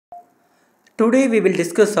Today we will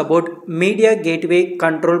discuss about Media Gateway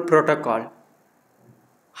Control Protocol.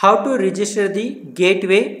 How to register the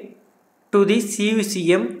gateway to the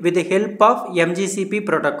CUCM with the help of MGCP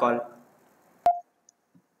protocol.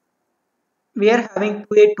 We are having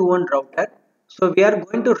 2821 router. So we are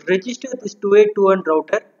going to register this 2821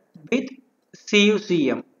 router with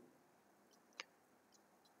CUCM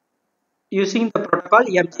using the protocol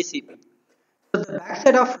MGCP. So the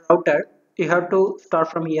backside of router, you have to start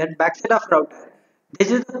from here. Backside of router,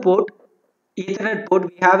 this is the port, Ethernet port.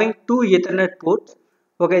 We having two Ethernet ports.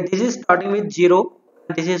 Okay, this is starting with 0.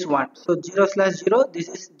 This is 1. So 0/0. This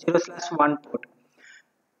is 0/1 port.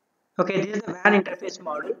 Okay, this is the WAN interface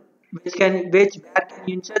model, where can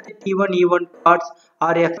insert the T1 E1 cards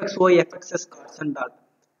or FXO FXS cards and all.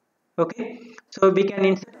 Okay, so we can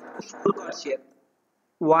insert 4 cards here.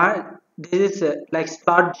 One, this is like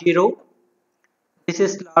slot 0. This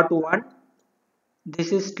is slot 1.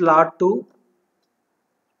 This is slot 2.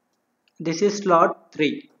 This is slot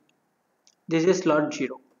 3. This is slot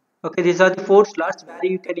 0. Okay, these are the 4 slots where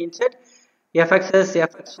you can insert FXS,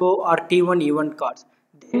 FXO or T1 E1 cards.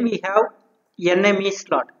 Then we have NME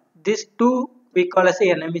slot. These two we call as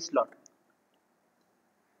a NME slot.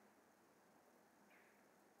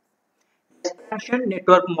 Expansion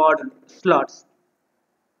network model slots.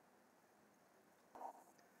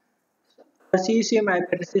 Our CUCM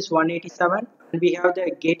IP address is 187 and we have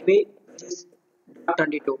the gateway which is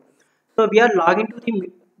 22. So we are logging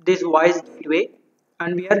to this voice gateway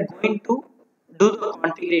and we are going to do the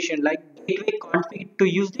configuration like gateway config to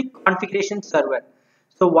use the configuration server.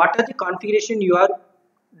 So what are the configuration you are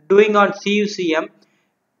doing on CUCM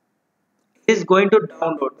is going to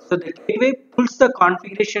download. So the gateway pulls the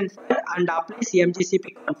configuration file and applies MGCP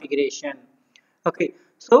configuration. Okay,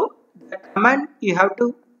 so the command you have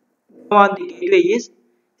to go on the gateway is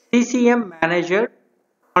CCM manager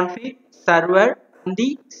config server and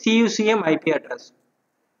the CUCM IP address.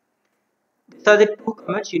 These are the two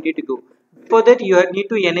commands you need to do. Before that, you need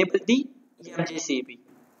to enable the MGCP.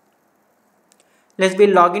 Let's be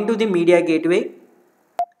log into the media gateway.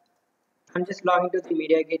 I'm just logging to the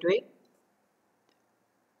media gateway,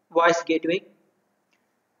 voice gateway.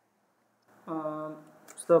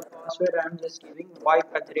 So password I'm just giving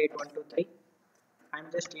wipe@123.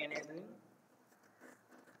 I'm just enabling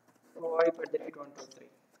wipe@123.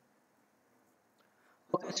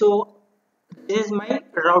 Okay, so this is my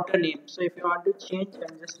router name. So if you want to change,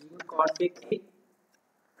 I'm just giving config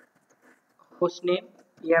host name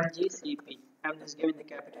MGCP. I'm just giving the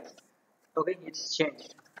capitals. Okay, it's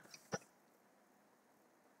changed.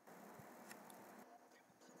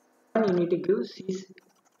 And you need to give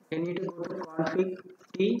you need to go to config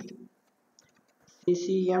t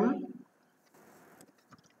CCM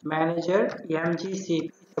manager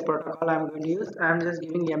MGCP. The protocol I'm going to use. I'm just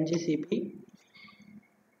giving MGCP.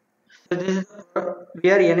 So this is we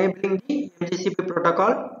are enabling the MGCP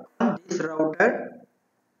protocol on this router.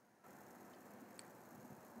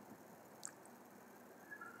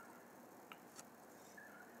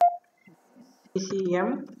 CCM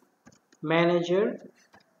manager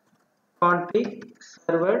config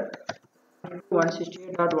server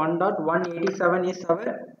 168.1.187 is our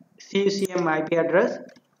CUCM IP address.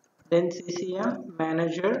 Then CCM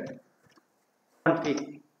manager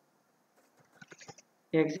config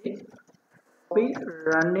exit copy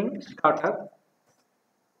running startup.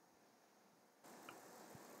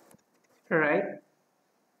 Right,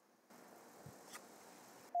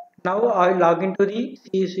 now I log into the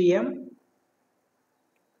CUCM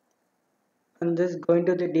and just going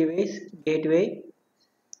to the device gateway.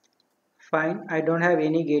 Fine, I don't have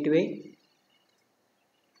any gateway.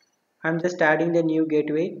 I'm just adding the new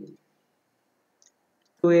gateway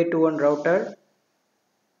 2821 router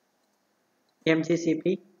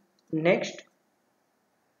MGCP. Next,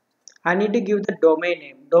 I need to give the domain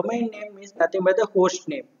name. Domain name is nothing but the host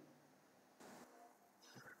name.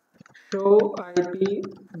 Show IP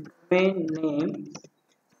domain name.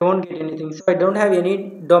 Don't get anything. So I don't have any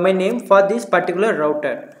domain name for this particular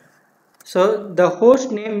router. So the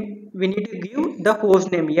host name we need to give the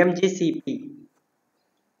host name MGCP.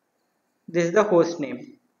 This is the host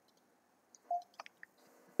name.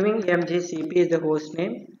 Giving MGCP is the host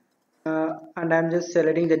name, and I'm just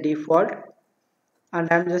selecting the default,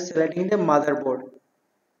 and I'm just selecting the motherboard,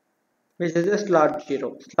 which is the slot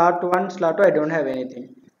 0. Slot 1, slot 2, I don't have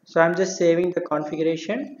anything. So I'm just saving the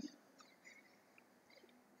configuration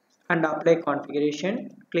and apply configuration.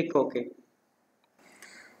 Click OK.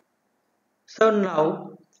 So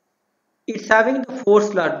now it's having the 4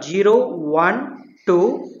 slot 0, 1,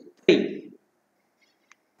 2, 3.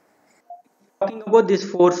 Talking about this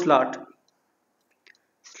 4 slot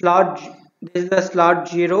This is the slot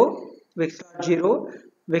 0, WIC slot 0,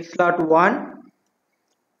 WIC slot 1,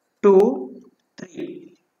 2,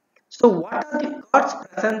 3. So what are the cards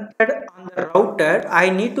presented on the router I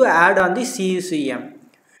need to add on the CUCM?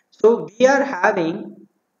 So we are having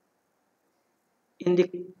in the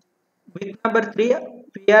WIC number 3,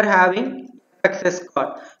 we are having access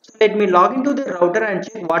card. So let me log into the router and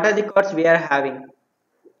check what are the cards we are having.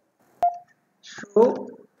 So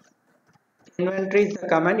inventory is the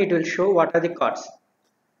command, it will show what are the cards.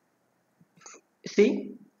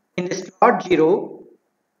 See, in the slot 0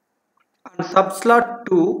 on sub slot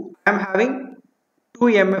 2, I am having 2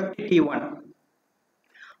 MFT1.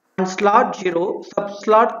 On slot 0, sub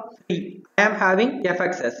slot 3, I am having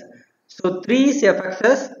FXS. So 3 is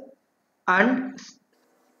FXS and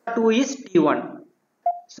 2 is T1.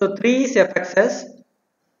 So 3 is FXS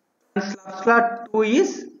and sub slot 2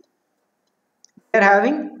 is we are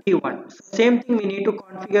having T1. So same thing we need to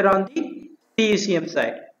configure on the CUCM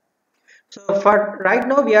side. So for right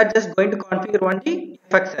now we are just going to configure on the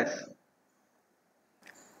FXS.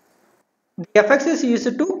 The FXS is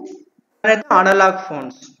used to connect the analog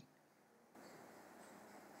phones.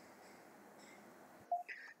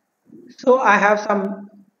 So I have some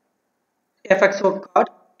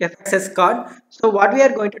FXS card. So what we are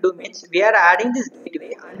going to do means we are adding this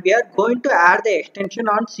gateway and we are going to add the extension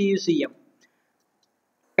on CUCM.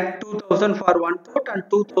 Like 2000 for one port and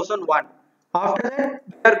 2001. After that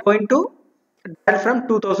we are going to dial from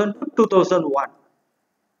 2000 to 2001.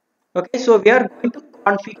 Okay, so we are going to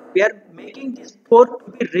configure, we are making this port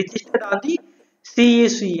to be registered on the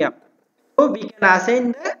CUCM. So we can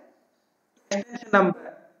assign the extension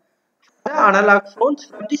number for the analog phones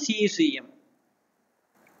from the CUCM.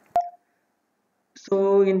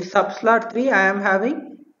 So in the sub slot 3 I am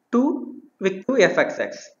having 2 with 2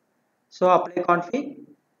 FXX. So apply config.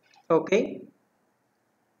 Okay.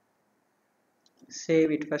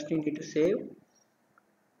 Save it. First you need to save.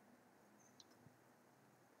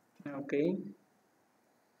 Okay.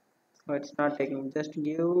 Oh, it's not taking. Just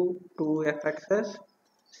give 2 FXS.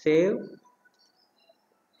 Save.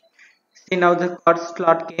 See now the card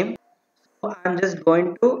slot came. So I'm just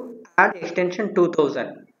going to add extension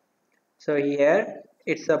 2000. So here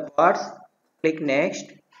it's a parts. Click next.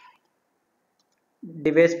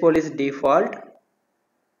 Device pool is default.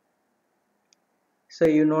 So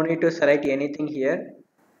you no need to select anything here.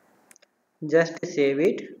 Just save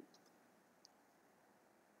it.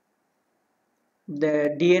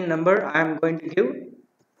 The DN number I am going to give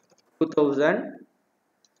 2000.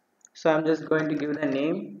 So I'm just going to give the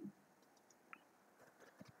name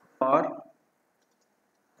or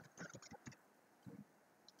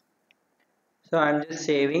so I'm just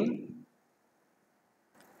saving.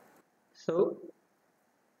 So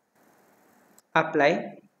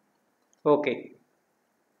apply. Okay.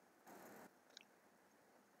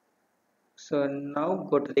 So now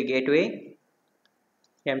go to the gateway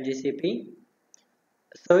MGCP.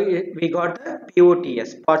 So we got the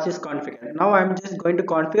POTS, parts is configured. Now I'm just going to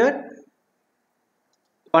configure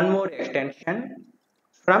one more extension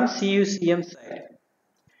from CUCM side.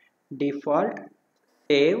 Default,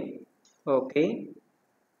 save, okay.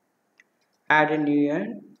 Add a new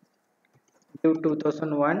one, give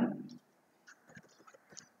 2001,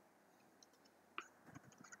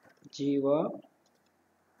 Jiva.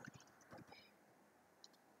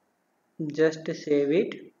 Just save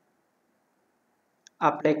it.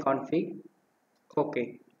 Apply config.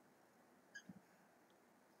 Okay.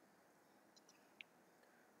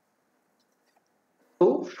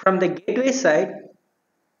 So from the gateway side,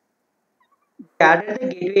 we added the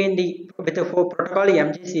gateway in the with the protocol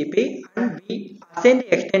MGCP and we assign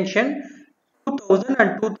the extension 2000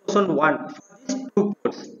 and 2001 for these two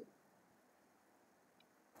ports.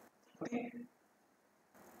 Okay.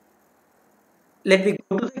 Let me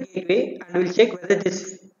go to the gateway and we'll check whether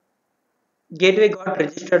this gateway got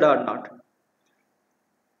registered or not.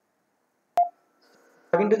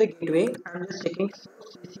 Log into the gateway. I'm just checking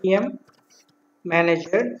CCM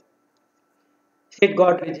manager. It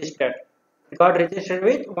got registered. It got registered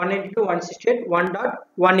with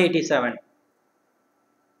 192.168.1.187.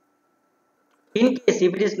 In case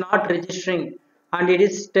if it is not registering and it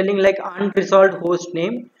is telling like unresolved host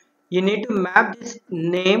name, you need to map this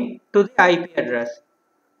name to the IP address.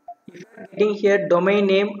 If you are getting here domain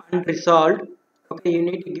name unresolved, okay, you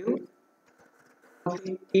need to give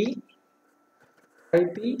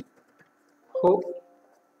IP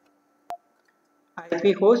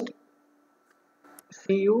host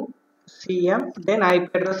CUCM, then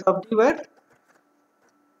IP address of the word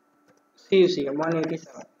CUCM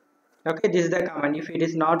 187. Okay, this is the command if it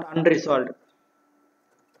is not unresolved.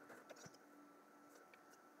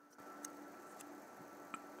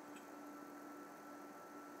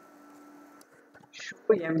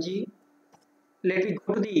 show MG. Let me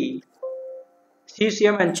go to the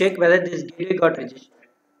CUCM and check whether this gateway got registered.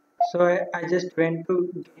 So I just went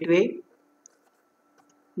to gateway,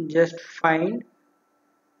 just find.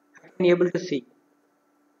 I can able to see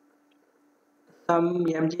some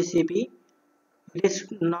MGCP. It is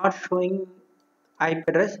not showing IP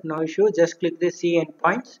address. No issue. Just click the C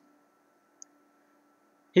endpoints.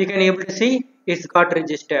 You can able to see it's got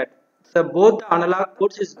registered. So both the analog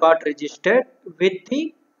ports is got registered with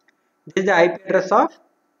the this is the IP address of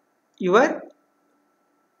your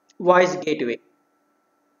voice gateway.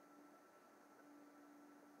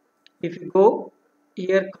 If you go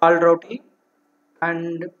here call routing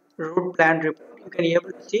and route plan report, you can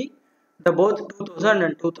able to see the both 2000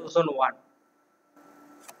 and 2001.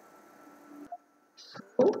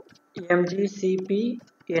 So MGCP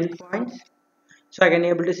endpoints. So I can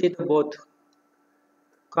able to see the both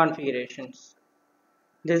configurations.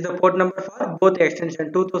 This is the port number for both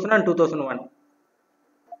extension 2000 and 2001.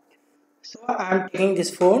 So I am taking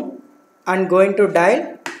this phone and going to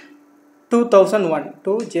dial 2001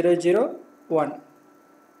 2001.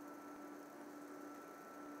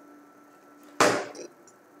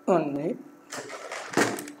 One minute.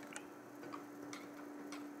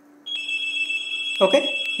 Okay,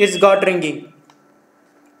 it's got ringing.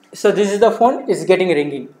 So this is the phone, it's getting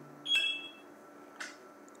ringing.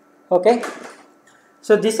 Okay,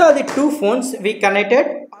 so these are the two phones we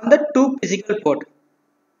connected on the two physical port.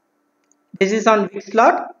 This is on which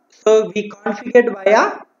slot, so we configured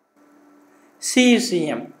via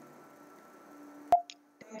CUCM.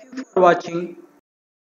 Thank you for watching.